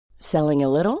Selling a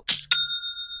little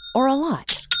or a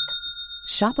lot?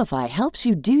 Shopify helps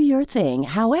you do your thing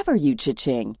however you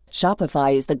cha-ching.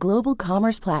 Shopify is the global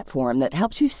commerce platform that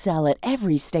helps you sell at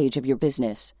every stage of your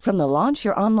business. From the launch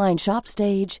your online shop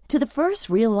stage to the first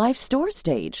real-life store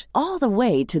stage, all the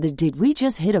way to the did we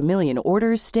just hit a million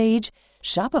orders stage.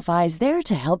 Shopify is there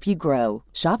to help you grow.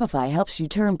 Shopify helps you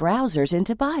turn browsers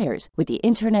into buyers with the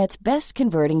internet's best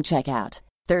converting checkout.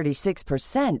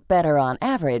 36% better on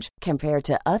average compared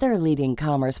to other leading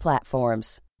commerce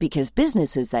platforms. Because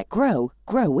businesses that grow,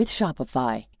 grow with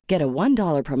Shopify. Get a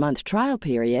 $1 per month trial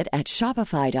period at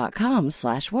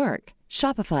shopify.com/work.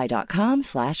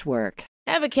 Shopify.com/work.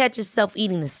 Ever catch yourself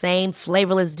eating the same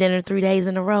flavorless dinner 3 days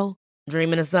in a row?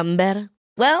 Dreaming of something better?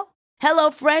 Well,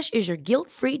 HelloFresh is your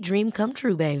guilt-free dream come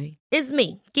true, baby. It's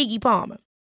me, Keke Palmer.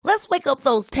 Let's wake up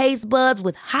those taste buds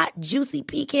with hot, juicy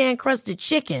pecan-crusted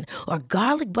chicken or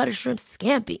garlic butter shrimp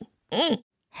scampi.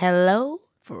 Hello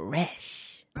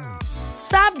Fresh.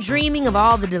 Stop dreaming of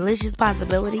all the delicious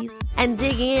possibilities and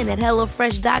dig in at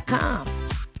HelloFresh.com.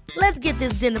 Let's get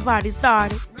this dinner party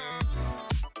started.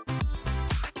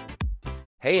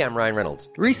 Hey, I'm Ryan Reynolds.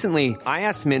 Recently, I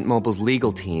asked Mint Mobile's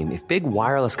legal team if big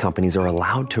wireless companies are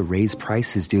allowed to raise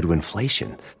prices due to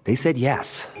inflation. They said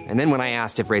yes. And then when I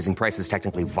asked if raising prices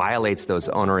technically violates those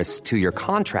onerous two-year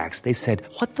contracts, they said,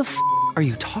 "What the f*** are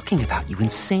you talking about, you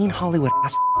insane Hollywood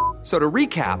ass?" So to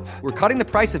recap, we're cutting the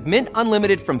price of Mint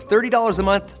Unlimited from $30 a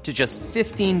month to just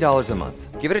 $15 a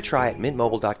month. Give it a try at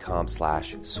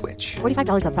mintmobile.com/switch.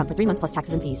 $45 up front for 3 months plus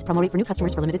taxes and fees. Promo rate for new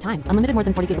customers for limited time. Unlimited more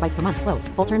than 40 gigabytes per month. Slows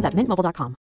full terms at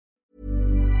mintmobile.com.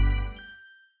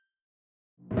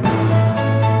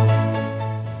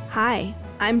 Hi,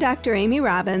 I'm Dr. Amy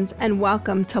Robbins, and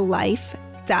welcome to Life,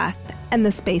 Death, and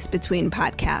the Space Between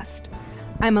podcast.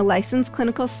 I'm a licensed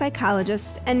clinical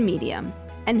psychologist and medium,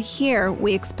 and here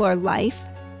we explore life,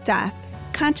 death,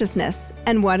 consciousness,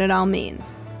 and what it all means.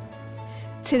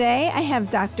 Today, I have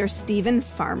Dr. Stephen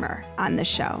Farmer on the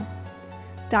show.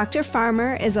 Dr.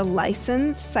 Farmer is a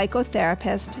licensed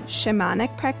psychotherapist,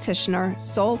 shamanic practitioner,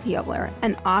 soul healer,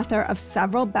 and author of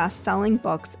several best-selling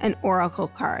books and oracle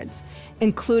cards,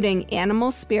 including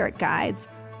Animal Spirit Guides,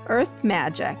 Earth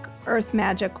Magic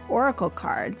Oracle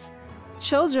Cards,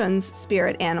 Children's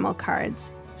Spirit Animal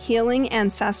Cards, Healing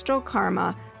Ancestral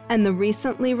Karma, and the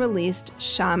recently released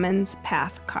Shaman's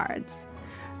Path cards.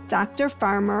 Dr.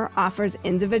 Farmer offers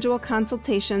individual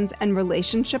consultations and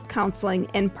relationship counseling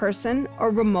in person or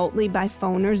remotely by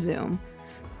phone or Zoom,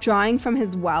 drawing from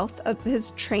his wealth of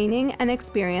his training and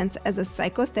experience as a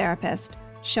psychotherapist,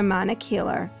 shamanic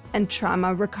healer, and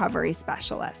trauma recovery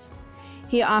specialist.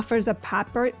 He offers a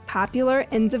popular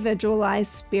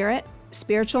individualized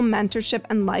spiritual mentorship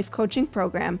and life coaching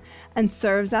program, and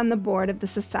serves on the board of the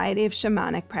Society of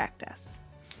Shamanic Practice.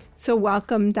 So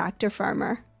welcome, Dr.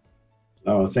 Farmer.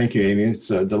 Oh, thank you, Amy. It's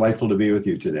delightful to be with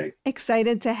you today.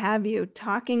 Excited to have you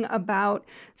talking about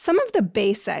some of the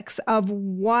basics of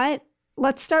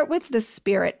let's start with the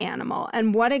spirit animal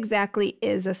and what exactly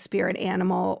is a spirit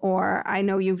animal, or I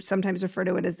know you sometimes refer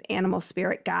to it as animal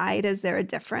spirit guide. Is there a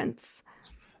difference?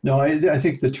 No, I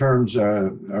think the terms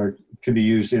can be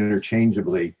used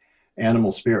interchangeably.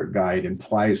 Animal spirit guide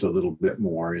implies a little bit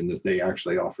more in that they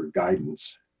actually offer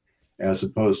guidance, as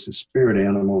opposed to spirit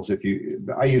animals.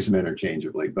 I use them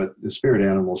interchangeably, but the spirit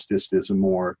animals just is a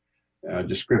more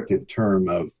descriptive term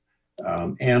of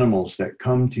animals that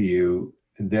come to you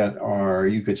that are,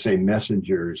 you could say,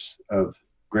 messengers of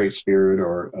Great Spirit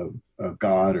or of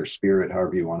God or Spirit,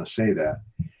 however you want to say that.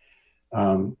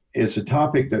 It's a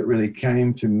topic that really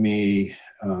came to me,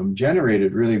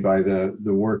 generated really by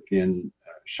the work in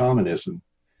shamanism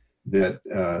that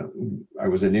I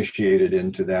was initiated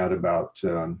into that about,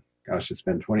 it's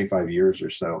been 25 years or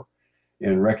so,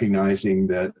 and recognizing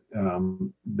that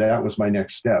that was my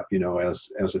next step. You know,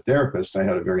 as a therapist, I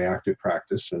had a very active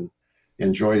practice and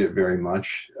enjoyed it very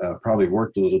much. Probably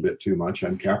worked a little bit too much.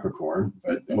 I'm Capricorn,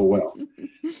 but oh well.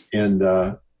 And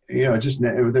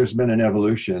there's been an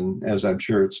evolution, as I'm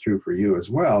sure it's true for you as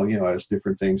well, as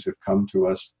different things have come to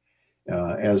us,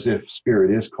 as if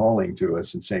spirit is calling to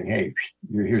us and saying, hey,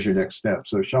 here's your next step.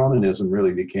 So shamanism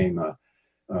really became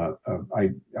I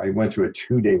went to a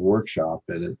 2-day workshop,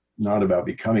 and it's not about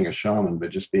becoming a shaman, but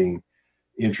just being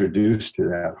introduced to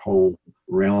that whole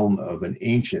realm of an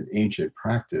ancient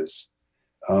practice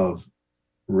of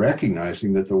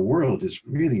recognizing that the world is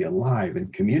really alive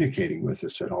and communicating with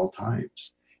us at all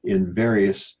times in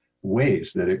various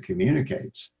ways that it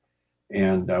communicates.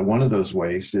 And one of those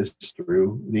ways is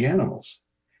through the animals,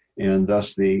 and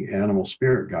thus the animal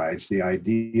spirit guides, the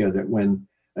idea that when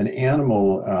an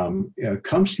animal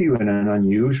comes to you in an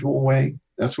unusual way,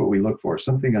 that's what we look for,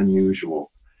 something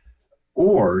unusual.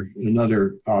 Or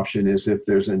another option is if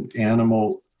there's an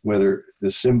animal, whether the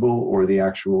symbol or the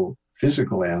actual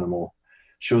physical animal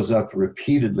shows up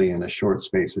repeatedly in a short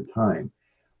space of time,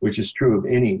 which is true of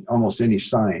almost any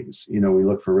signs. We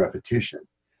look for repetition.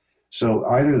 So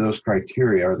either of those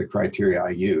criteria are the criteria I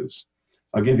use.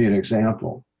 I'll give you an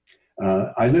example.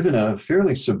 I live in a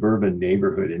fairly suburban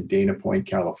neighborhood in Dana Point,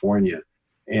 California.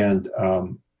 And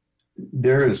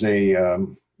there is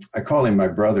I call him my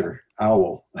brother,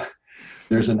 Owl.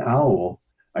 There's an owl,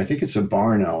 I think it's a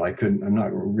barn owl, I'm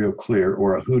not real clear,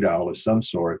 or a hoot owl of some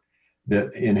sort,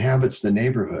 that inhabits the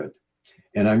neighborhood.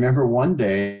 And I remember one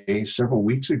day, several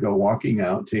weeks ago, walking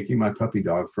out, taking my puppy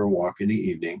dog for a walk in the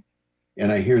evening,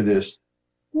 and I hear this,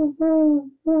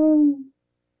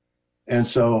 and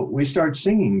so we start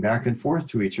singing back and forth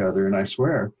to each other, and I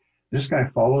swear, this guy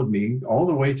followed me all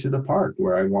the way to the park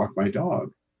where I walk my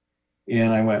dog.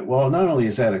 And I went, well, not only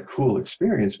is that a cool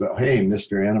experience, but hey,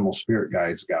 Mr. Animal Spirit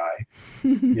Guides guy,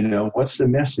 what's the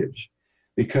message?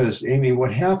 Because Amy,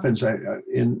 what happens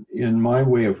in my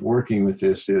way of working with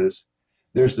this is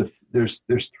there's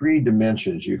three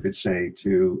dimensions, you could say,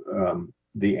 to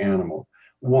the animal.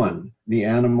 One, the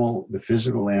animal, the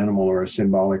physical animal, or a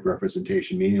symbolic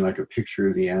representation, meaning like a picture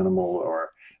of the animal,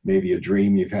 or maybe a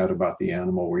dream you've had about the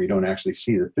animal where you don't actually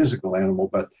see the physical animal,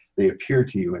 but they appear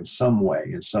to you in some way,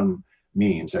 in some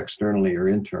means, externally or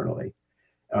internally.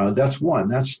 That's one.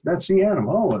 That's the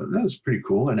animal. Oh, that's pretty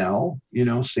cool. An owl,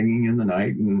 singing in the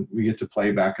night, and we get to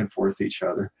play back and forth each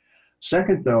other.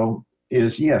 Second, though,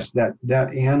 is yes,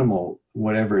 that animal,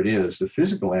 whatever it is, the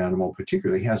physical animal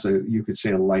particularly has you could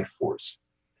say a life force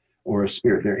or a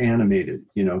spirit. They're animated,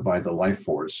 by the life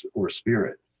force or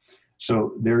spirit.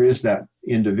 So there is that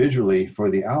individually for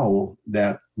the owl,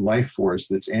 that life force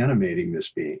that's animating this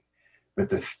being. But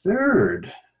the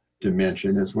third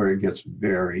dimension is where it gets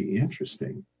very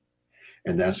interesting.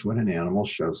 And that's when an animal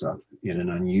shows up in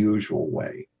an unusual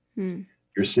way.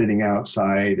 You're sitting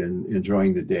outside and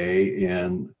enjoying the day,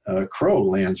 and a crow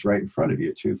lands right in front of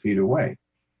you 2 feet away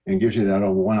and gives you that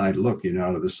old one-eyed look,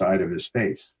 out of the side of his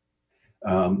face.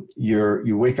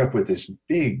 You wake up with this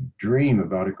big dream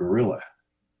about a gorilla.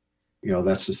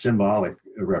 That's a symbolic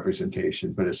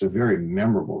representation, but it's a very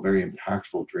memorable, very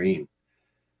impactful dream.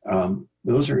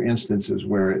 Those are instances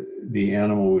where the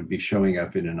animal would be showing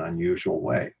up in an unusual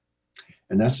way.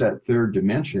 And that's that third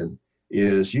dimension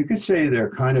is, you could say they're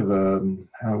kind of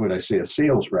a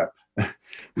sales rep,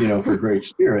 for Great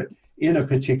Spirit in a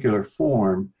particular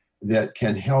form that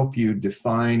can help you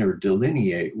define or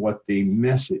delineate what the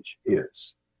message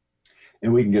is.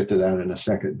 And we can get to that in a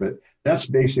second, but that's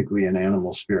basically an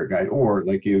animal spirit guide, or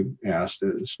like you asked,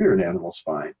 a spirit animal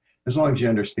spine. As long as you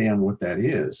understand what that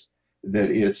is,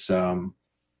 that it's an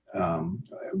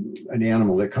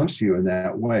animal that comes to you in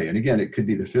that way. And again, it could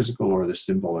be the physical or the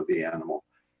symbol of the animal,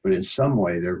 but in some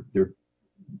way, their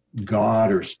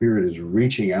God or spirit is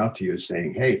reaching out to you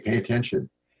saying, hey, pay attention.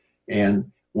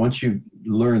 And once you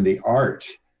learn the art,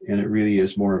 and it really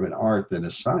is more of an art than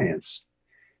a science,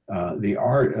 the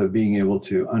art of being able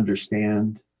to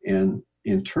understand and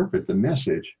interpret the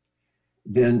message,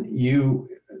 then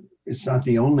it's not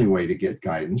the only way to get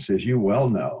guidance, as you well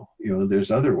know.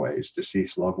 There's other ways,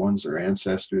 deceased loved ones or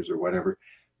ancestors or whatever,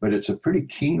 but it's a pretty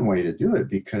keen way to do it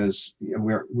because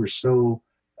we're so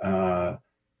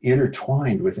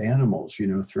intertwined with animals,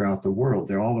 throughout the world.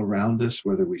 They're all around us,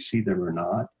 whether we see them or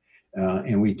not,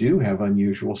 and we do have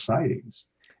unusual sightings.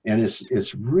 And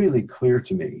it's really clear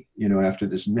to me, after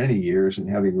this many years and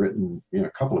having written, a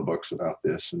couple of books about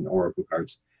this and oracle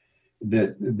cards,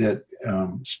 that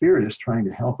Spirit is trying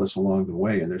to help us along the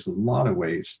way. And there's a lot of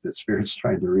ways that Spirit's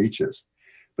trying to reach us.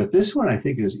 But this one, I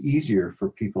think, is easier for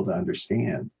people to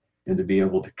understand and to be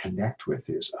able to connect with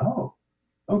is, oh,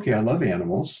 okay, I love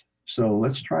animals, so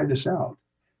let's try this out.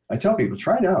 I tell people,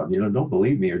 try it out. Don't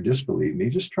believe me or disbelieve me.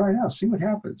 Just try it out. See what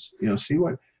happens.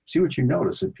 See what you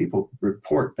notice. And people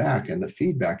report back, and the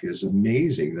feedback is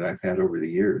amazing that I've had over the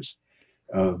years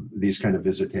of these kind of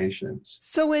visitations.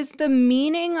 So is the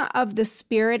meaning of the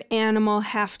spirit animal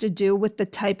have to do with the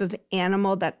type of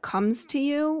animal that comes to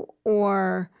you,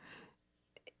 or?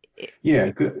 Yeah,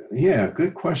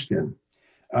 good question.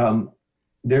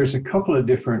 There's a couple of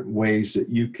different ways that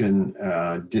you can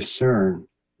discern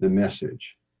the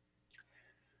message.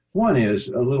 One is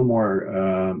a little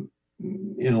more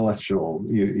intellectual.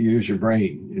 You use your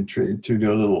brain to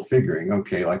do a little figuring.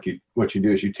 Okay, what you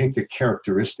do is you take the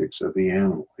characteristics of the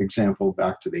animal. Example,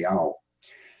 back to the owl.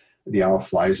 The owl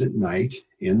flies at night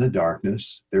in the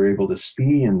darkness. They're able to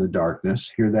see in the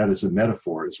darkness. Hear that as a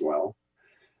metaphor as well.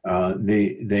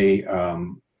 They're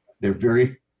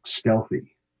very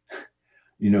stealthy.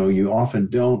 you often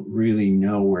don't really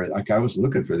know where, like I was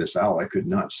looking for this owl. I could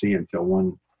not see until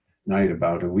one night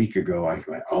about a week ago. I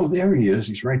went, oh, there he is.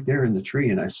 He's right there in the tree.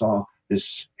 And I saw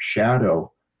this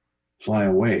shadow fly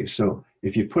away. So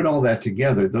if you put all that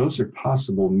together, those are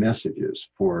possible messages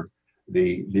for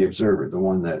the observer, the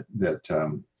one that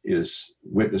is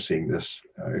witnessing this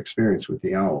experience with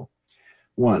the owl.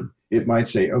 One, it might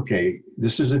say, okay,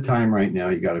 this is a time right now,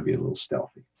 you got to be a little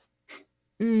stealthy.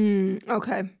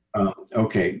 Okay.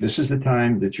 Okay, this is the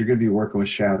time that you're going to be working with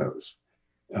shadows.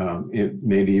 It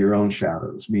may be your own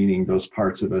shadows, meaning those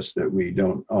parts of us that we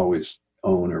don't always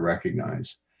own or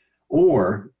recognize.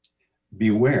 Or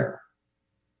beware,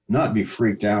 not be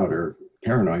freaked out or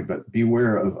paranoid, but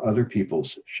beware of other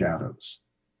people's shadows.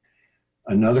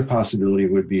 Another possibility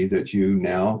would be that you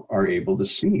now are able to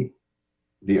see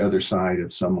the other side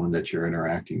of someone that you're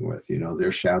interacting with,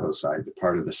 their shadow side, the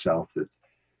part of the self that,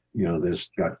 this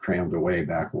got crammed away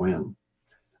back when.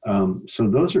 So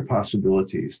those are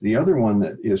possibilities. The other one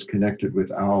that is connected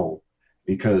with owl,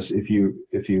 because if you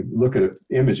look at an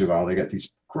image of owl, they got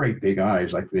these great big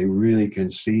eyes, like they really can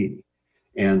see.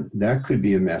 And that could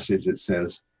be a message that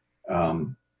says,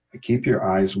 keep your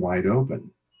eyes wide open.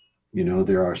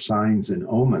 There are signs and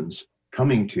omens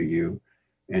coming to you,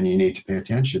 and you need to pay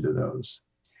attention to those.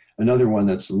 Another one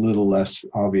that's a little less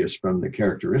obvious from the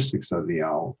characteristics of the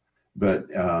owl, but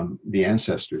the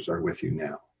ancestors are with you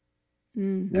now.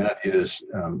 That is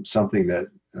something that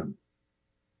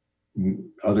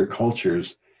other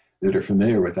cultures that are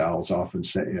familiar with owls often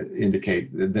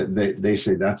indicate that they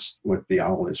say that's what the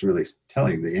owl is really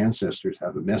telling. The ancestors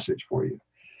have a message for you.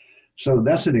 So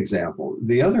that's an example.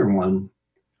 The other one,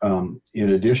 in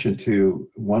addition to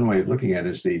one way of looking at it,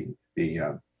 is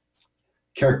the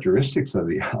characteristics of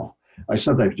the owl. I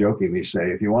sometimes jokingly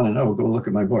say, if you want to know, go look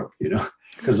at my book,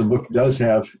 because the book does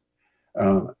have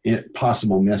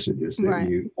possible messages that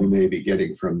you may be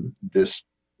getting from this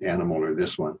animal or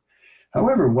this one.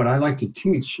 However, what I like to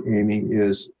teach, Amy,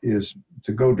 is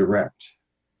to go direct.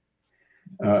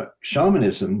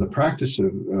 Shamanism, the practice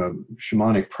of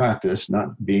shamanic practice,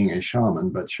 not being a shaman,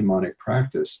 but shamanic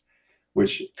practice,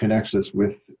 which connects us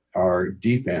with our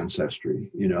deep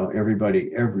ancestry.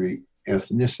 Everybody, every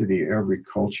ethnicity, every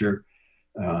culture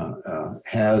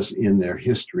has in their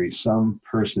history some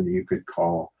person you could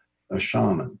call a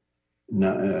shaman,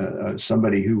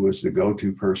 somebody who was the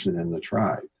go-to person in the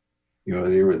tribe.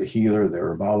 They were the healer, the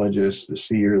herbologist, the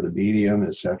seer, the medium,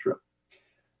 etc.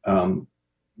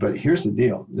 But here's the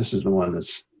deal. This is the one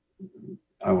that's,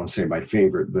 I won't say my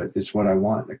favorite, but it's what I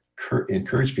want to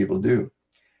encourage people to do.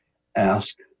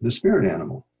 Ask the spirit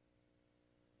animal.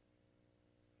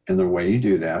 And the way you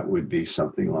do that would be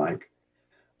something like,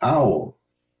 owl,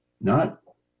 not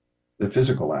the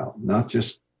physical owl, not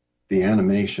just the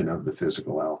animation of the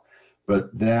physical owl,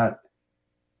 but that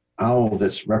owl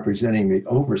that's representing the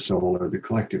oversoul or the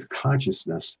collective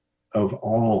consciousness of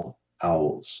all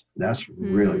owls. That's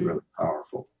really, really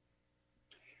powerful.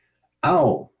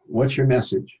 Owl, what's your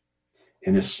message?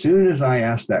 And as soon as I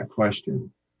ask that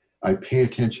question, I pay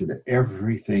attention to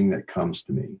everything that comes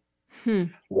to me.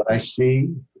 What I see,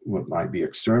 what might be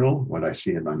external, what I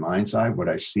see in my mind's eye, what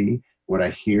I see, what I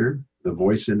hear, the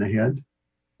voice in the head,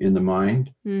 in the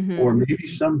mind, or maybe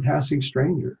some passing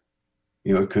stranger.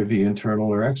 It could be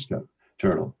internal or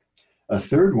external. A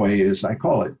third way is, I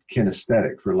call it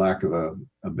kinesthetic, for lack of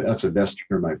that's the best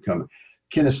term I've come.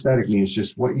 Kinesthetic means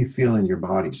just what you feel in your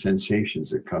body,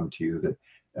 sensations that come to you,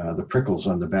 that the prickles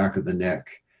on the back of the neck,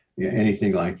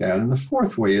 anything like that. And the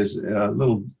fourth way is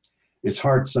it's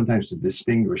hard sometimes to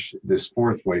distinguish this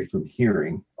fourth way from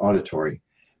hearing, auditory,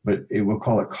 but we'll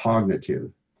call it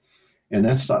cognitive. And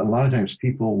that's a lot of times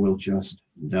people will just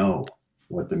know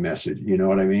what the message, you know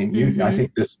what I mean? I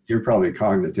think you're probably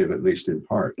cognitive, at least in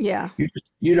part. Yeah.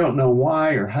 You don't know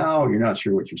why or how, you're not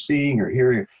sure what you're seeing or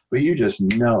hearing, but you just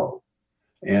know.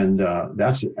 And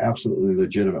that's an absolutely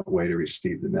legitimate way to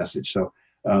receive the message. So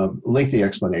lengthy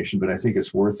explanation, but I think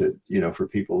it's worth it, for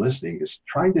people listening, is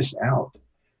try this out.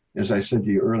 As I said to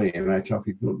you earlier, and I tell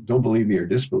people, don't believe me or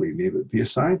disbelieve me, but be a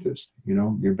scientist.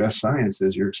 Your best science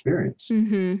is your experience.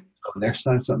 So next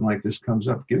time something like this comes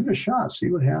up, give it a shot, see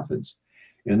what happens.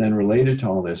 And then related to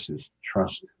all this is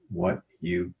trust what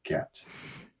you get.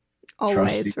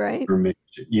 Always, right?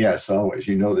 Yes, always.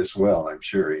 You know this well, I'm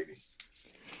sure, Amy.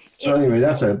 So anyway,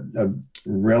 that's a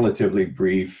relatively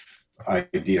brief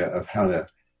idea of how to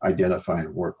identify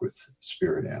and work with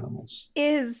spirit animals.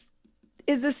 Is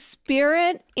a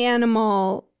spirit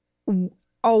animal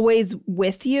always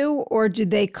with you, or do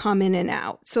they come in and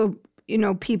out? So,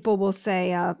 people will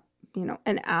say,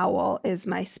 an owl is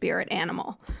my spirit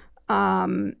animal.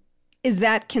 Is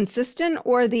that consistent,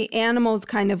 or the animals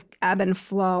kind of ebb and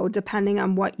flow depending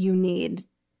on what you need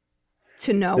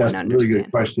to know and understand? That's a really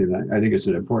good question. I think it's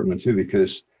an important one too,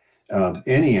 because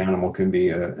any animal can be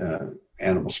a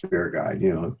animal spirit guide.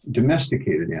 You know,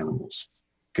 domesticated animals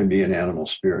can be an animal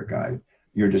spirit guide.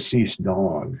 Your deceased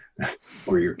dog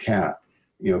or your cat,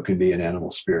 you know, can be an animal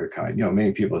spirit guide. You know,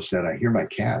 many people have said, I hear my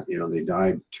cat, you know, they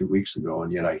died 2 weeks ago,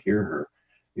 and yet I hear her,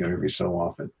 you know, every so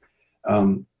often.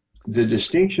 The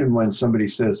distinction when somebody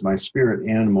says my spirit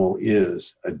animal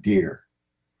is a deer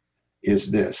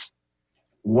is this.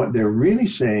 What they're really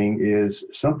saying is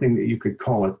something that you could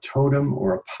call a totem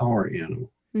or a power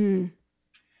animal.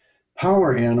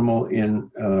 Power animal in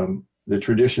the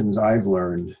traditions I've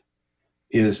learned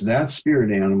is that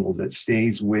spirit animal that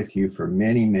stays with you for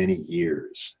many, many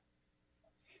years.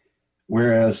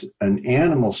 Whereas an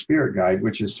animal spirit guide,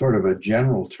 which is sort of a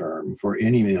general term for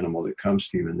any animal that comes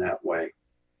to you in that way,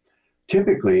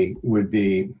 typically would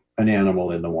be an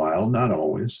animal in the wild, not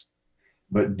always,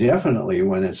 but definitely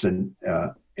when it's an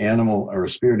animal or a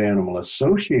spirit animal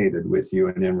associated with you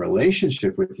and in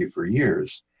relationship with you for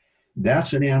years,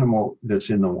 that's an animal that's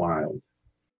in the wild.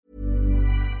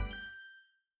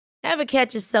 Ever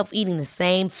catch yourself eating the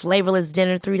same flavorless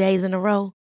dinner 3 days in a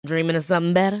row? Dreaming of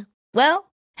something better?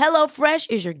 Well, HelloFresh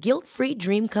is your guilt-free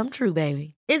dream come true,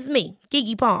 baby. It's me,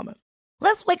 Keke Palmer.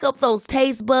 Let's wake up those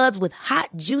taste buds with hot,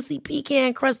 juicy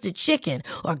pecan-crusted chicken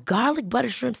or garlic butter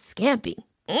shrimp scampi.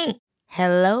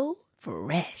 Hello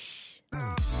Fresh.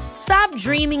 Stop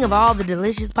dreaming of all the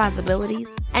delicious possibilities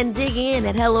and dig in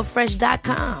at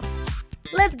HelloFresh.com.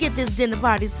 Let's get this dinner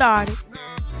party started.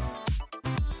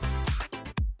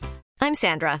 I'm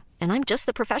Sandra, and I'm just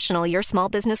the professional your small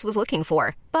business was looking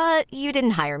for. But you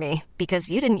didn't hire me because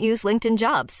you didn't use LinkedIn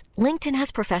Jobs. LinkedIn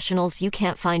has professionals you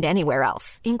can't find anywhere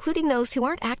else, including those who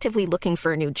aren't actively looking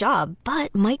for a new job,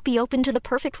 but might be open to the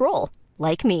perfect role,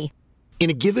 like me. In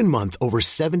a given month, over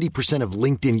 70% of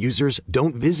LinkedIn users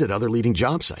don't visit other leading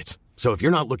job sites. So if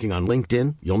you're not looking on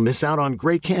LinkedIn, you'll miss out on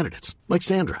great candidates like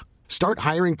Sandra. Start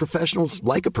hiring professionals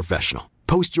like a professional.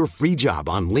 Post your free job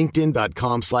on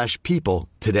linkedin.com/people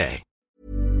today.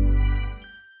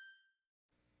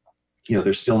 You know,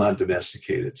 they're still not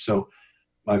domesticated. So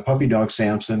my puppy dog,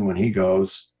 Samson, when he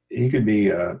goes, he could be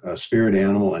a spirit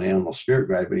animal, an animal spirit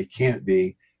guide, but he can't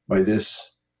be in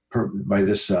this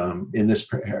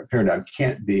paradigm,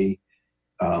 can't be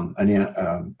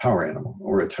a power animal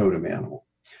or a totem animal.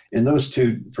 And those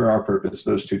two, for our purpose,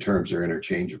 those two terms are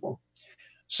interchangeable.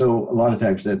 So a lot of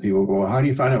times then people go, well, how do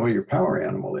you find out what your power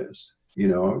animal is? You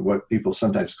know, what people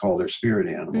sometimes call their spirit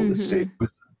animal that stays with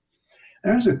them.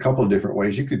 There's a couple of different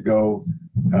ways. You could go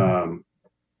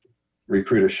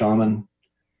recruit a shaman,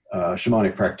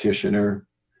 shamanic practitioner,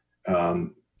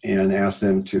 and ask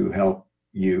them to help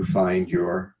you find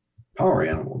your power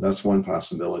animal. That's one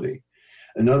possibility.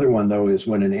 Another one, though, is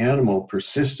when an animal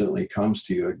persistently comes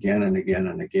to you again and again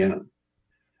and again.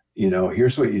 You know,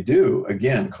 here's what you do.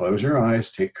 Again, close your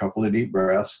eyes, take a couple of deep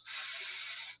breaths.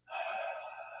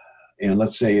 And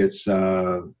let's say it's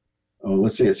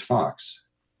Fox.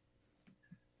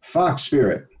 Fox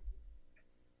spirit,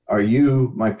 are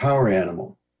you my power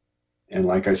animal? And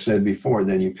like I said before,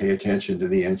 then you pay attention to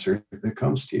the answer that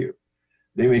comes to you.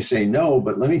 They may say no,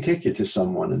 but let me take you to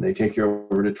someone, and they take you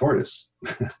over to Tortoise.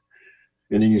 And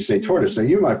then you say, Tortoise, are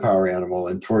you my power animal?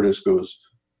 And Tortoise goes,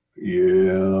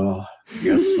 yeah,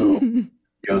 yes, so. You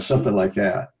know, something like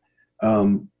that.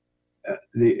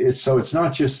 So it's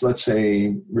not just, let's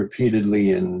say,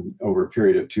 repeatedly over a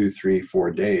period of 2, 3,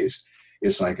 4 days.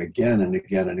 It's like again and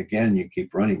again and again, you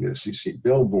keep running this. You see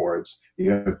billboards, you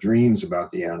have dreams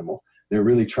about the animal. They're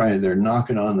really they're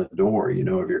knocking on the door, you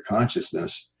know, of your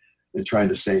consciousness. They're trying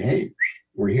to say, hey,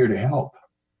 we're here to help.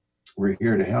 We're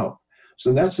here to help.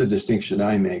 So that's the distinction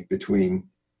I make between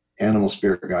animal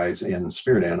spirit guides and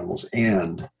spirit animals,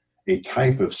 and a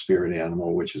type of spirit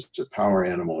animal, which is a power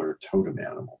animal or a totem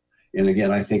animal. And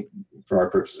again, I think for our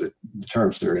purposes, the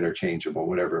terms are interchangeable,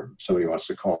 whatever somebody wants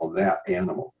to call that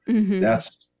animal.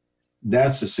 That's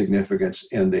the significance.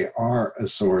 And they are a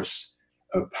source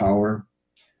of power.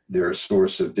 They're a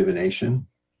source of divination,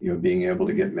 you know, being able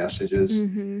to get messages.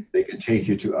 They can take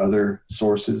you to other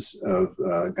sources of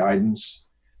guidance.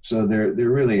 So they're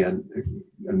really an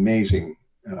amazing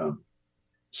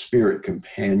spirit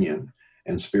companion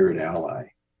and spirit ally.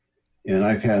 And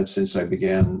I've had, since I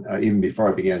began, even before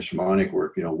I began shamanic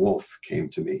work, you know, Wolf came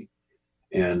to me.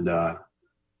 And,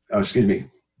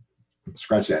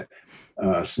 scratch that.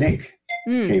 Snake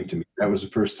came to me. That was the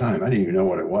first time. I didn't even know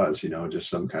what it was, you know, just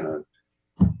some kind of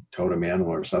totem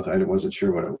animal or something. I wasn't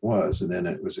sure what it was. And then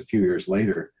it was a few years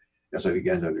later, as I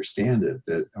began to understand it,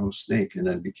 that, snake, and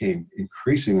then became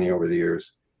increasingly over the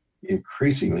years,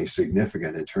 increasingly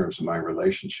significant in terms of my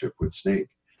relationship with snake,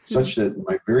 such that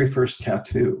my very first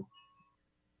tattoo,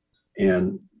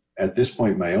 and at this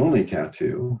point, my only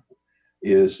tattoo,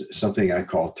 is something I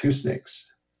call two snakes.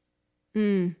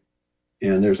 And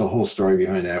there's a whole story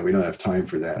behind that. We don't have time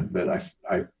for that, but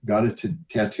I got a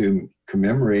tattoo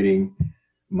commemorating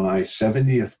my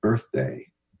 70th birthday,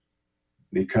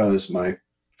 because my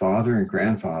father and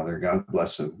grandfather, God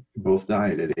bless them, both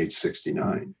died at age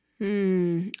 69.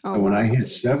 And when I hit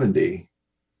 70,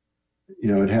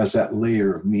 it has that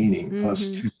layer of meaning, plus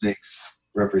two snakes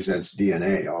represents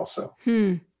DNA also,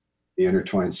 the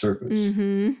intertwined serpents.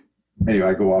 Anyway,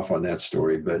 I go off on that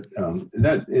story, but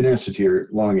that in answer to your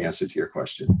long answer to your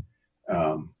question.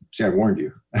 See, I warned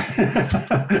you.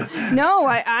 No,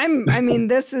 I mean,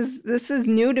 this is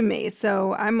new to me,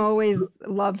 so I'm always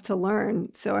love to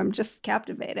learn. So I'm just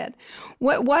captivated.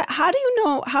 How do you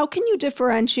know, how can you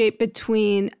differentiate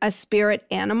between a spirit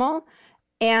animal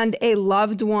and a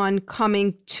loved one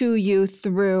coming to you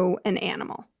through an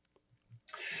animal?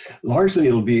 Largely,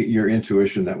 it'll be your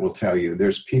intuition that will tell you.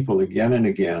 There's people again and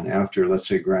again after, let's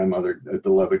say, a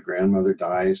beloved grandmother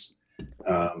dies.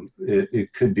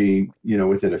 It could be,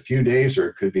 within a few days, or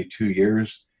it could be 2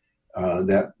 years.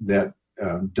 That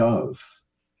dove,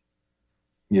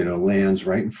 lands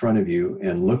right in front of you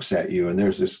and looks at you, and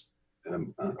there's this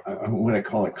what I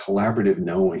call a collaborative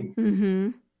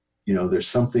knowing. There's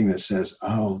something that says,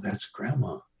 "Oh, that's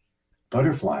grandma."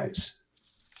 Butterflies.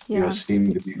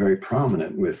 Seem to be very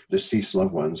prominent with deceased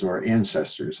loved ones, or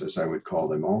ancestors, as I would call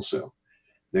them also,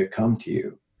 that come to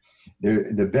you.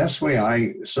 The best way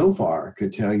I, so far,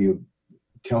 could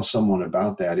tell someone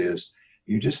about that is,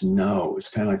 you just know. It's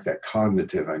kind of like that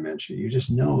cognitive I mentioned. You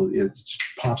just know, it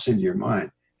pops into your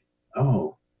mind.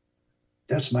 Oh,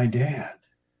 that's my dad.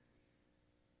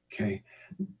 Okay.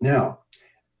 Now,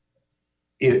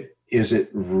 is it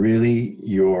really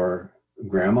your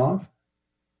grandma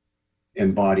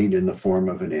embodied in the form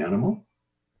of an animal,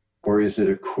 or is it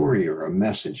a courier, a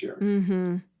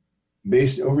messenger?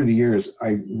 Based over the years,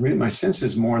 my sense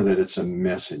is more that it's a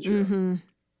messenger.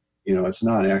 It's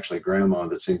not actually grandma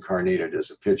that's incarnated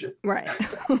as a pigeon, right?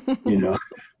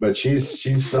 But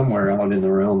she's somewhere out in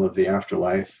the realm of the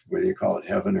afterlife, whether you call it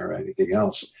heaven or anything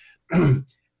else, and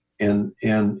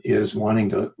is wanting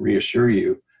to reassure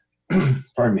you.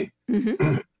 Pardon me.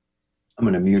 I'm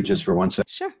going to mute just for 1 second.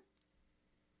 Sure.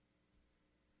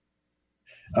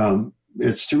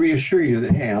 It's to reassure you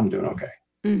that, hey, I'm doing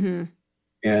okay.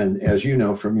 And as you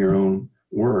know from your own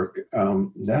work,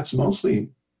 that's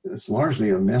largely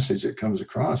a message that comes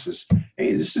across is,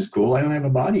 hey, this is cool. I don't have a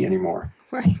body anymore.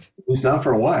 Right. It's not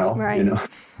for a while. Right.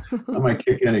 I might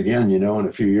kick in again, in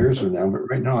a few years from now, but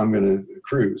right now I'm going to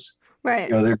cruise.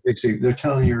 Right. They're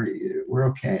telling you we're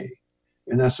okay.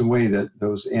 And that's the way that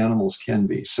those animals can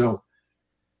be. So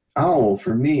owl,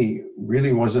 for me,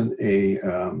 really wasn't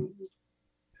an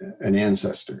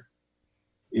ancestor.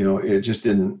 It just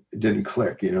didn't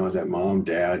click, that mom,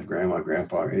 dad, grandma,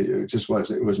 grandpa.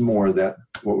 It was more that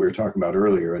what we were talking about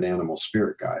earlier, an animal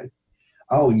spirit guide.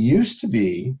 Owl used to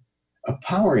be a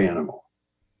power animal,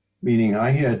 meaning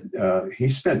he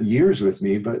spent years with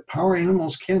me, but power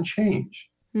animals can change.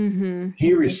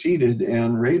 He receded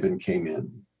and Raven came in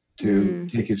to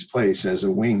take his place as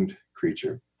a winged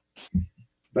creature.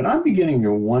 But I'm beginning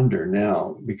to wonder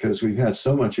now, because we've had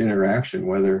so much interaction,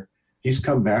 whether he's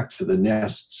come back to the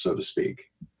nest, so to speak,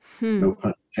 no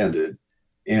pun intended,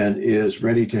 and is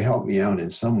ready to help me out in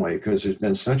some way, because there's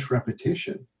been such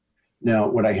repetition. Now,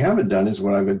 what I haven't done is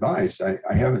what I've advised.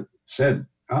 I haven't said,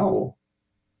 Owl,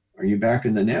 are you back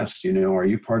in the nest? Are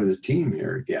you part of the team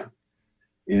here again?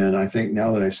 And I think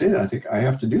now that I say that, I think I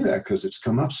have to do that, because it's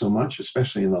come up so much,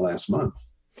 especially in the last month.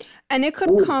 And it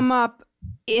could come up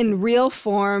in real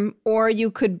form, or you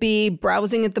could be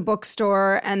browsing at the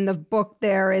bookstore and the book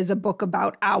there is a book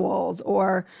about owls.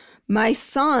 Or my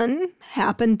son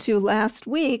happened to last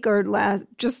week, I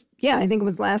think it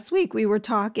was last week, we were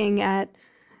talking at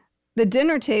the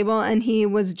dinner table and he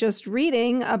was just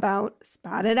reading about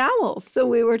spotted owls. So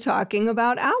we were talking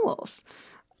about owls.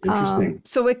 Interesting.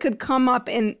 So it could come up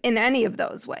in any of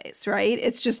those ways, right?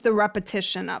 It's just the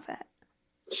repetition of it.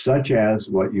 Such as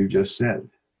what you just said.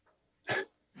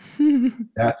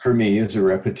 That for me is a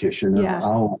repetition of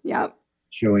owl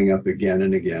showing up again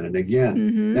and again and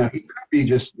again. Now he could be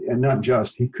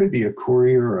he could be a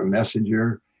courier or a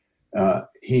messenger.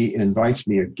 He invites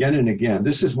me again and again.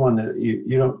 This is one that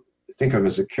you don't think of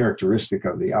as a characteristic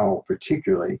of the owl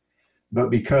particularly,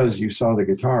 but because you saw the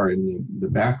guitar in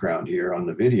the background here on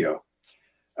the video,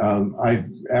 I've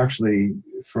actually,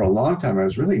 for a long time, I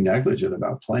was really negligent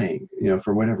about playing,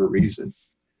 for whatever reason.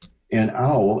 And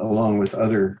Owl, along with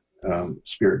other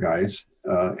spirit guides,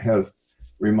 have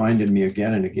reminded me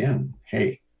again and again,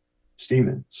 hey,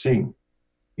 Stephen, sing.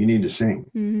 You need to sing.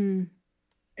 Mm-hmm.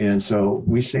 And so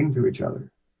we sing to each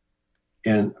other.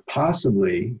 And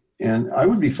possibly, and I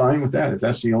would be fine with that if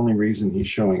that's the only reason he's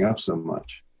showing up so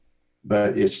much.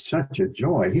 But it's such a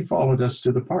joy. He followed us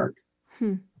to the park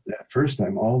that first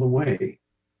time all the way.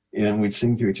 And we'd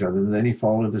sing to each other. And then he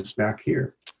followed us back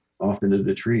here, off into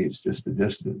the trees, just a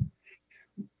distance.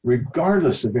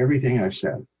 Regardless of everything I've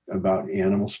said about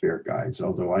animal spirit guides,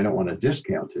 although I don't want to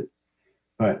discount it,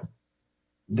 but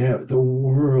the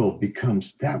world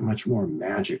becomes that much more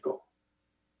magical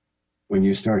when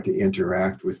you start to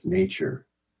interact with nature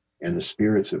and the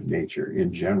spirits of nature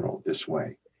in general this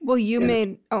way. Well,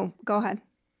 go ahead.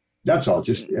 That's all.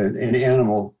 Just and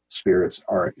animal spirits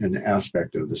are an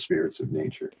aspect of the spirits of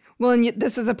nature. Well, and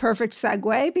this is a perfect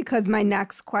segue because my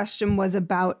next question was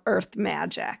about earth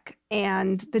magic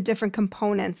and the different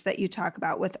components that you talk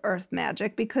about with earth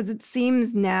magic, because it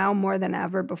seems now more than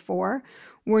ever before,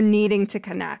 we're needing to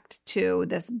connect to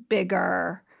this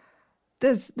bigger,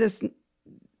 this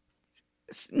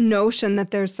notion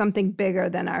that there's something bigger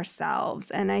than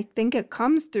ourselves. And I think it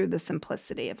comes through the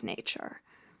simplicity of nature.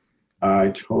 I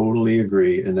totally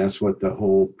agree. And that's what the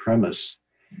whole premise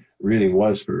really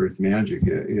was for earth magic.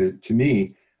 To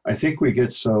me, I think we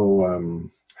get so,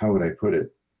 how would I put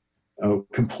it?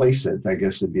 Complacent, I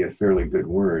guess would be a fairly good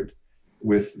word,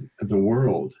 with the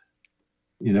world.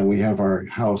 We have our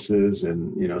houses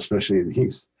and, especially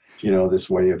these, this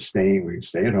way of staying, we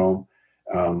stay at home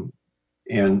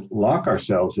and lock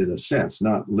ourselves in a sense,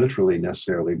 not literally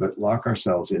necessarily, but lock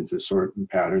ourselves into certain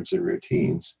patterns and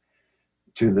routines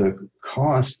to the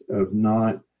cost of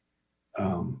not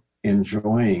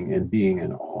enjoying and being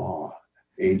in awe,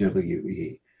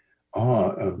 A-W-E,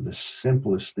 awe of the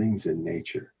simplest things in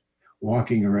nature.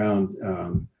 Walking around,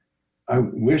 I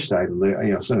wished I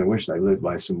lived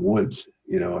by some woods,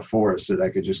 a forest that I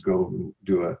could just go and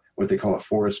do what they call a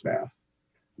forest bath,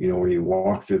 where you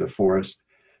walk through the forest,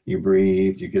 you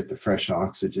breathe, you get the fresh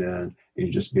oxygen, and you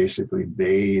just basically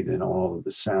bathe in all of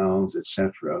the sounds,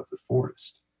 etc. of the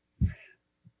forest.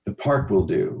 The park will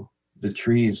do. The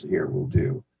trees here will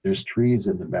do. There's trees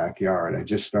in the backyard. I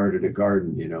just started a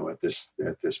garden, at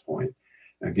this point,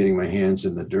 getting my hands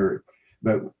in the dirt.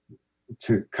 But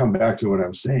to come back to what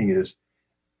I'm saying is,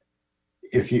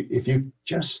 if you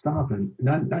just stop and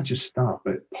not just stop,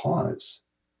 but pause.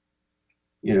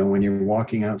 When you're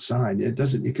walking outside,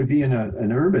 it could be in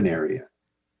an urban area,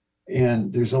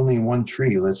 and there's only one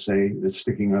tree, let's say, that's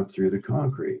sticking up through the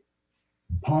concrete.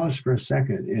 Pause for a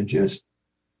second and just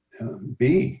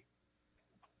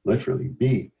literally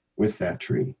be with that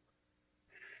tree.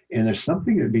 And there's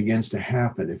something that begins to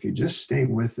happen if you just stay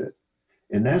with it.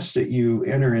 And that's that you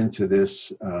enter into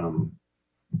this,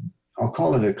 I'll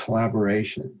call it a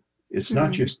collaboration. It's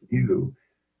not just you,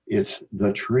 it's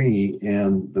the tree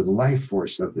and the life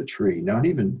force of the tree, not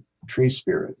even tree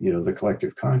spirit, the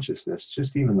collective consciousness,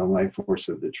 just even the life force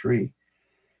of the tree.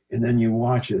 And then you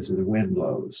watch as the wind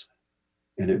blows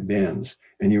and it bends,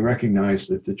 and you recognize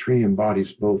that the tree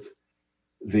embodies both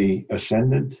the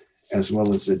ascendant as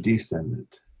well as the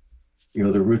descendant.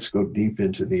 The roots go deep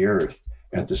into the earth.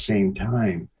 At the same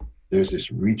time, there's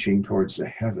this reaching towards the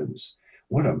heavens.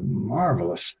 What a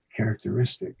marvelous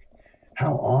characteristic.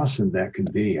 How awesome that can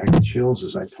be. I get chills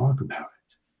as I talk about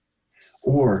it.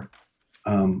 Or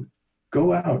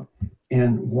go out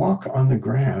and walk on the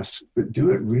grass, but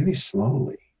do it really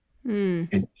slowly.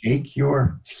 And take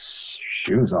your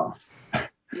shoes off.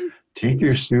 Take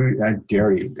your shoes. I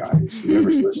dare you guys,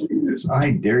 whoever's listening to this,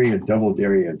 I dare you, double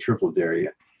dare you, and triple dare you.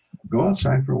 Go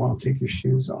outside for a while, take your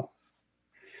shoes off.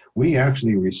 We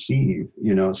actually receive,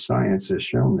 science has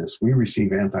shown this, we receive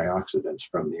antioxidants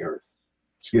from the earth.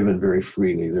 It's given very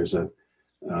freely. There's a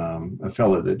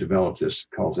fellow that developed this,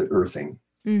 calls it earthing.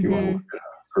 If you want to look it up,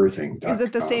 earthing. Is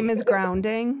it the same as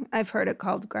grounding? I've heard it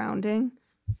called grounding.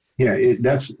 Yeah,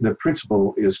 that's the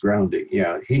principle is grounding.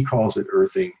 Yeah, he calls it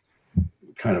earthing.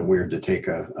 Kind of weird to take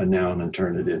a noun and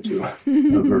turn it into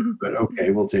a verb, but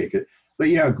okay, we'll take it. But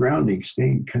yeah, grounding,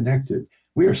 staying connected.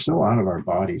 We are so out of our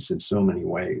bodies in so many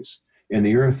ways. And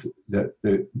the earth,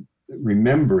 the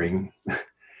remembering,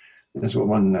 that's what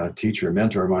one teacher, a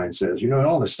mentor of mine says,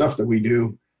 all the stuff that we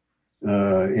do,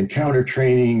 encounter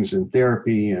trainings and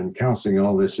therapy and counseling and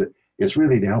all this, it's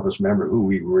really to help us remember who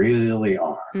we really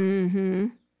are.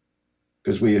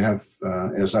 Because we have,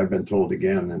 as I've been told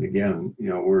again and again,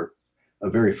 we're a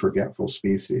very forgetful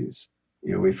species.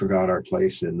 We forgot our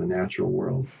place in the natural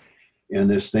world. And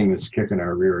this thing that's kicking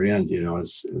our rear end, you know,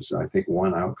 is I think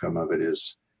one outcome of it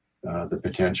is the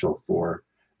potential for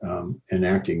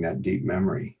enacting that deep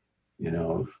memory. You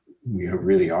know, we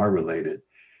really are related.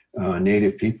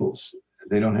 Native peoples,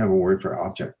 they don't have a word for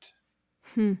object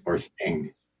or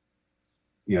thing.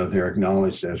 You know, they're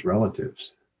acknowledged as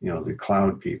relatives. You know, the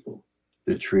cloud people,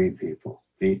 the tree people,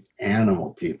 the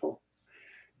animal people,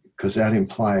 because that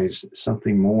implies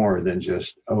something more than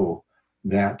just, oh,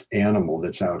 that animal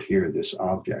that's out here, this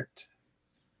object.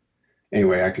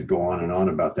 Anyway, I could go on and on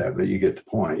about that, but you get the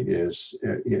point.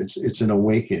 It's an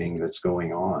awakening that's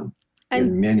going on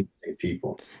in many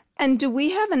people. And do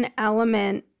we have an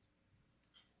element?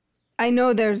 I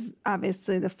know there's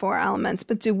obviously the 4 elements,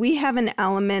 but do we have an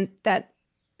element that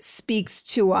speaks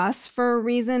to us for a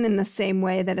reason in the same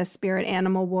way that a spirit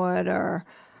animal would? Or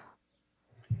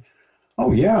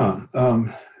oh yeah,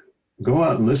 go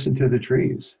out and listen to the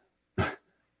trees,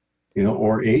 you know,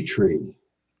 or a tree.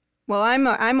 Well,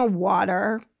 I'm a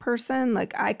water person.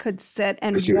 Like I could sit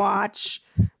and watch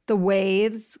the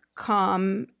waves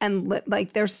come and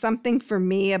like there's something for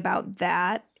me about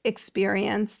that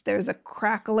experience. There's a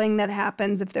crackling that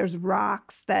happens if there's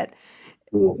rocks that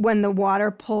when the water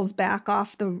pulls back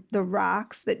off the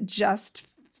rocks that just,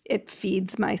 it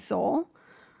feeds my soul.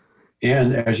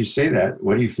 And as you say that,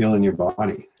 what do you feel in your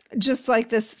body? Just like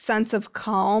this sense of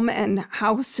calm, and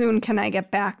how soon can I get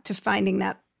back to finding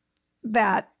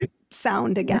that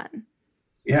sound again?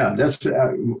 Yeah, that's,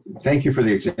 thank you for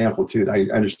the example too. I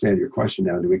understand your question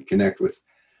now. Do we connect with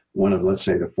one of, let's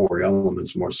say, the 4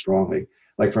 elements more strongly?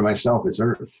 Like for myself, it's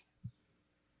earth.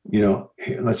 You know,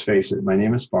 let's face it, my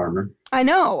name is Farmer. I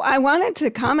know. I wanted to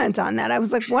comment on that. I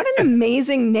was like, what an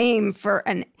amazing name for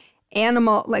an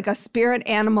animal, like a spirit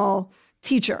animal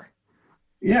teacher.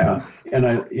 Yeah. And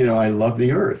I love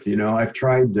the earth. You know, I've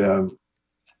tried, I've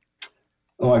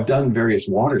done various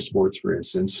water sports, for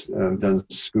instance. I've done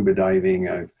scuba diving.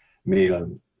 I've made a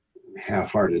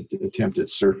half-hearted attempt at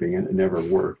surfing, and it never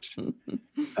worked.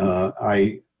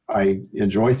 I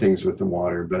enjoy things with the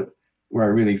water, but where I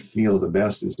really feel the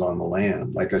best is on the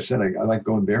land. Like I said, I like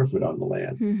going barefoot on the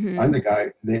land. Mm-hmm. I'm the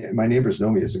guy, my neighbors know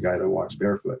me as the guy that walks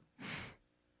barefoot,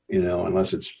 you know,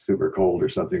 unless it's super cold or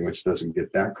something, which doesn't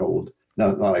get that cold.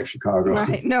 Not like Chicago.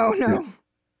 Right. No.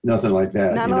 Nothing like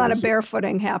that. Not a lot of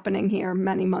barefooting happening here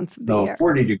many months of the year.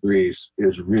 40 degrees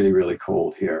is really, really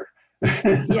cold here.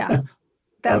 Yeah.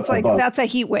 That's that's a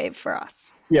heat wave for us.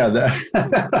 Yeah.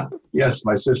 Yes,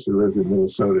 my sister lives in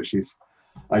Minnesota.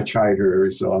 I chide her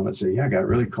every so often and say, yeah, it got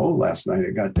really cold last night.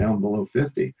 It got down below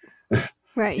 50.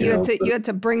 Right. You had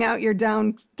to bring out your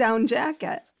down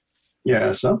jacket.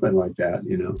 Yeah, something like that,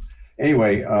 you know.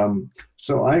 Anyway,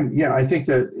 so I think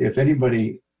that if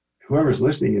anybody, whoever's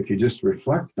listening, if you just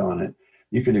reflect on it,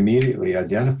 you can immediately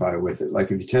identify with it.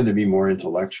 Like if you tend to be more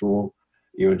intellectual,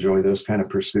 you enjoy those kind of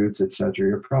pursuits, etc.,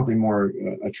 you're probably more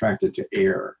attracted to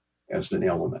air as an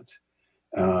element.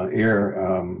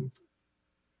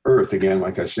 Earth, again,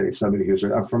 like I say, somebody who's,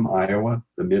 I'm from Iowa,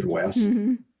 the Midwest,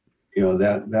 mm-hmm. You know,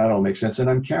 that all makes sense. And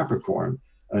I'm Capricorn,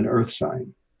 an earth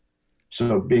sign.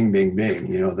 So bing, bing,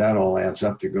 bing, you know, that all adds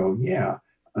up to go, yeah,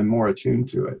 I'm more attuned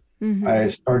to it. Mm-hmm. I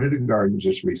started a garden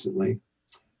just recently.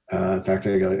 In fact,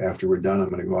 after we're done, I'm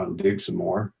going to go out and dig some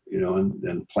more, you know, and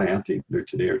then plant either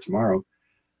today or tomorrow.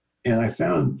 And I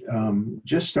found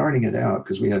just starting it out,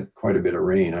 because we had quite a bit of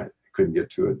rain, I couldn't get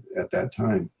to it at that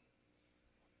time.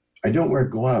 I don't wear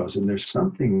gloves, and there's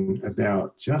something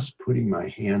about just putting my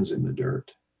hands in the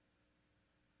dirt.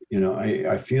 You know,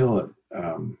 I feel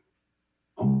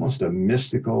almost a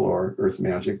mystical, or earth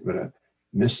magic, but a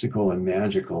mystical and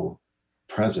magical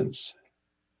presence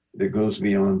that goes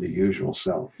beyond the usual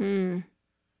self. You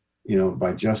know,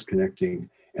 by just connecting.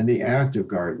 And the act of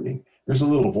gardening, there's a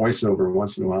little voiceover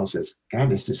once in a while says, God,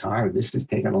 this is hard. This is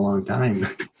taking a long time.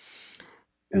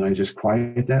 And I just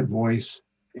quiet that voice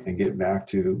and get back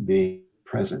to being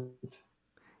present.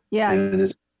 Yeah.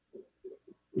 And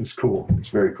it's cool. It's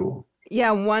very cool.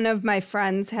 Yeah. One of my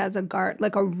friends has a garden,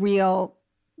 like a real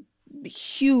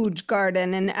huge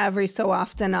garden. And every so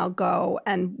often I'll go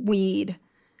and weed.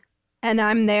 And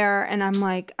I'm there and I'm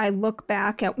like, I look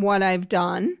back at what I've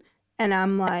done and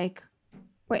I'm like,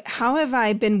 wait, how have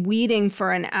I been weeding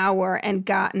for an hour and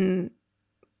gotten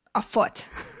a foot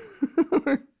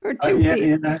or 2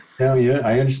 feet? Yeah,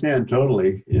 I understand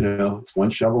totally. You know, it's one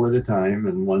shovel at a time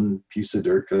and one piece of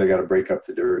dirt, because I got to break up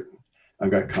the dirt. I've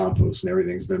got compost and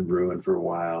everything's been brewing for a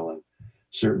while, and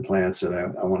certain plants that I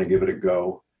want to give it a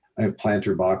go. I have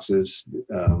planter boxes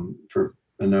for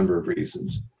a number of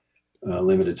reasons.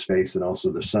 Limited space, and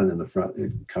also the sun in the front.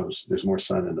 There's more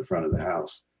sun in the front of the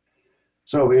house.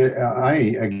 So I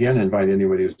again invite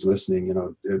anybody who's listening, you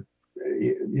know,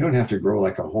 you don't have to grow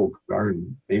like a whole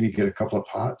garden. Maybe get a couple of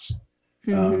pots.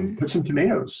 Put some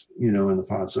tomatoes, in the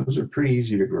pots. Those are pretty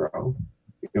easy to grow,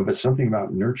 but something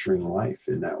about nurturing life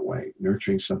in that way,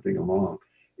 nurturing something along.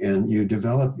 And you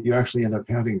actually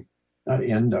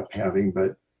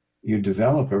but you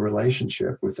develop a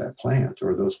relationship with that plant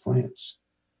or those plants.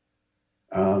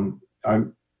 A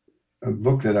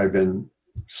book that I've been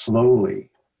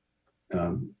slowly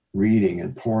reading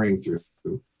and pouring through,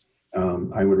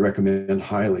 I would recommend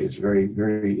highly. It's very,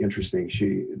 very interesting.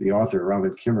 The author,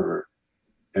 Robin Kimmerer,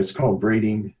 it's called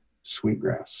Braiding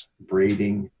Sweetgrass.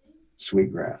 Braiding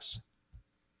Sweetgrass.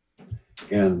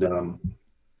 And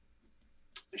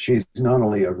she's not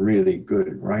only a really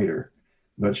good writer,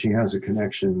 but she has a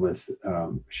connection with,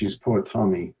 she's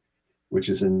Powhatan, which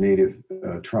is a native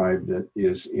tribe that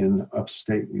is in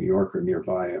upstate New York or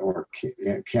nearby, or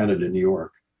Canada, New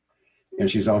York. And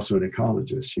she's also an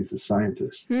ecologist. She's a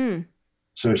scientist.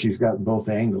 So she's got both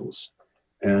angles.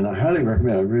 And I highly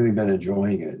recommend it. I've really been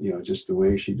enjoying it, just the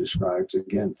way she describes,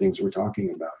 again, things we're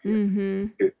talking about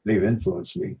here. They've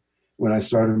influenced me. When I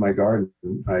started my garden,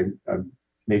 I'm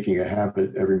making a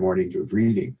habit every morning of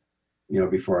reading,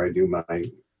 before I do my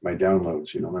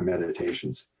downloads, my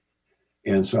meditations.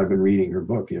 And so I've been reading her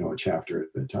book, a chapter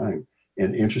at a time.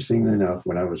 And interestingly enough,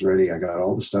 when I was ready, I got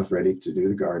all the stuff ready to do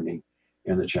the gardening.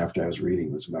 And the chapter I was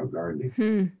reading was about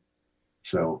gardening.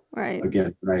 So,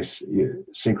 again, nice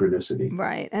synchronicity.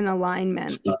 Right, an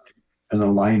alignment. An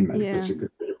alignment. Yeah. That's a good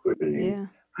way to put it. Yeah.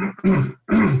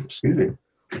 Excuse me.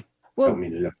 Well, I don't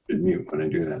mean to mute when I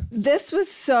do that. This was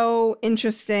so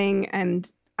interesting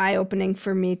and eye-opening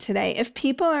for me today. If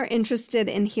people are interested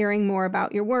in hearing more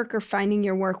about your work or finding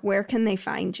your work, where can they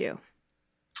find you?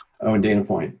 Oh, in Dana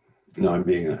Point. No, I'm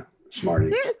being a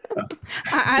smarty.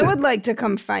 I would like to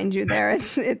come find you there.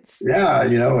 It's yeah,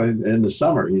 in the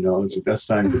summer, it's the best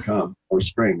time to come, or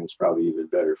spring. It's probably even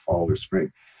better, fall or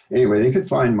spring. Anyway, they can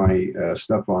find my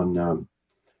stuff on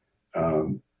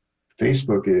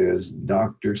Facebook is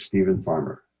Dr. Stephen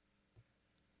Farmer.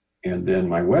 And then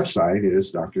my website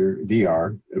is Dr.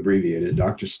 abbreviated,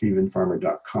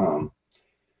 drstephenfarmer.com.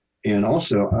 And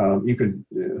also you can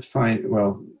find,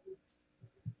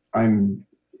 I'm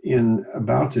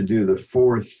about to do the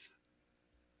 4th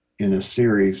in a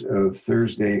series of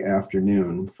Thursday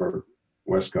afternoon for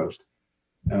West Coast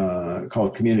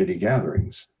called Community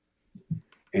Gatherings.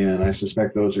 And I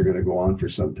suspect those are going to go on for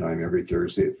some time every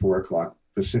Thursday at 4:00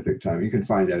 Pacific time. You can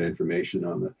find that information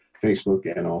on the Facebook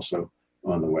and also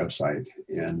on the website.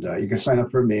 And you can sign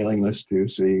up for a mailing list too,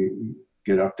 so you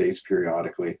get updates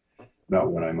periodically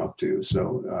about what I'm up to.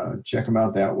 So check them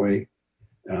out that way.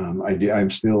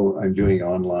 I'm doing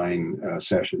online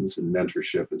sessions and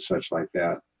mentorship and such like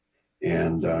that,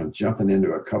 and jumping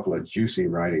into a couple of juicy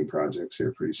writing projects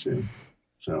here pretty soon.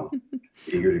 So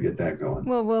eager to get that going.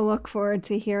 Well, we'll look forward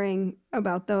to hearing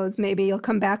about those. Maybe you'll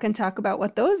come back and talk about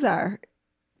what those are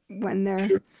when they're.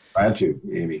 Sure. Glad to,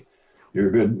 Amy.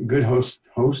 You're a good host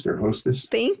or hostess.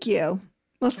 Thank you.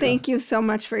 Well, thank you so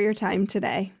much for your time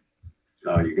today.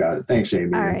 Oh, you got it. Thanks,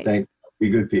 Amy. All right. Be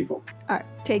good people. All right.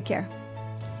 Take care.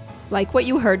 Like what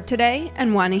you heard today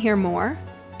and want to hear more?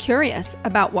 Curious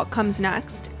about what comes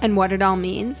next and what it all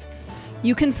means?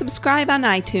 You can subscribe on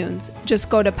iTunes. Just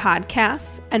go to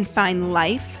podcasts and find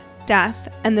Life, Death,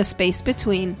 and the Space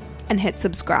Between and hit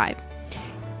subscribe.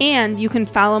 And you can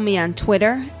follow me on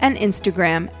Twitter and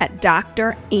Instagram at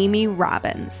Dr. Amy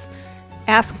Robbins.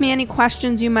 Ask me any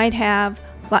questions you might have,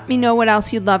 let me know what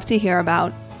else you'd love to hear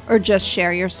about, or just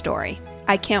share your story.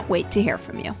 I can't wait to hear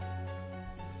from you.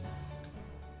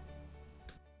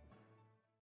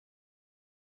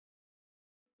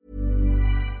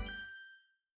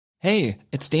 Hey,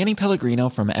 it's Danny Pellegrino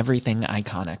from Everything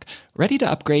Iconic. Ready to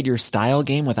upgrade your style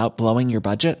game without blowing your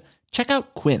budget? Check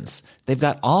out Quince. They've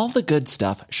got all the good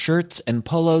stuff, shirts and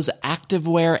polos,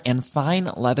 activewear, and fine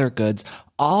leather goods,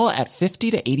 all at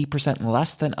 50 to 80%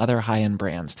 less than other high-end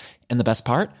brands. And the best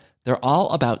part? They're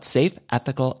all about safe,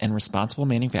 ethical, and responsible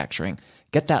manufacturing.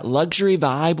 Get that luxury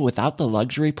vibe without the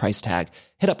luxury price tag.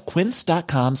 Hit up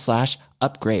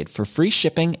quince.com/upgrade for free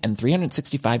shipping and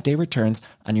 365-day returns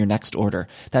on your next order.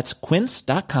 That's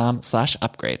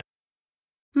quince.com/upgrade.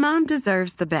 Mom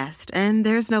deserves the best, and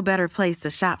there's no better place to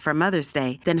shop for Mother's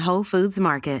Day than Whole Foods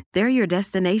Market. They're your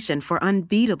destination for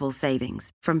unbeatable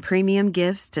savings, from premium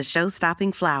gifts to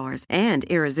show-stopping flowers and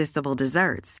irresistible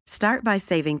desserts. Start by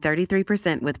saving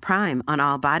 33% with Prime on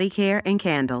all body care and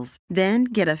candles. Then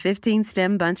get a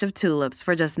 15-stem bunch of tulips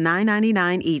for just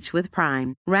 $9.99 each with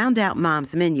Prime. Round out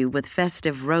Mom's menu with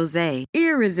festive rosé,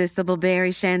 irresistible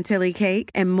berry chantilly cake,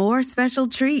 and more special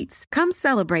treats. Come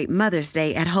celebrate Mother's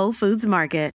Day at Whole Foods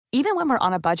Market. Even when we're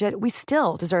on a budget, we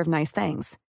still deserve nice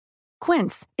things.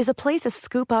 Quince is a place to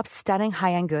scoop up stunning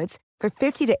high-end goods for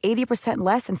 50 to 80%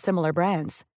 less than similar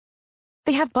brands.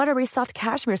 They have buttery soft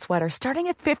cashmere sweaters starting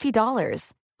at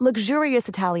 $50, luxurious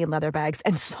Italian leather bags,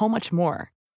 and so much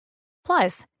more.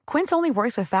 Plus, Quince only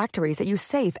works with factories that use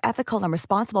safe, ethical, and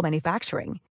responsible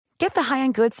manufacturing. Get the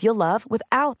high-end goods you'll love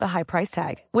without the high price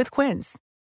tag with Quince.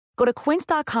 Go to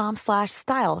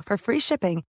quince.com/style for free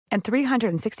shipping and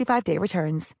 365-day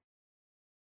returns.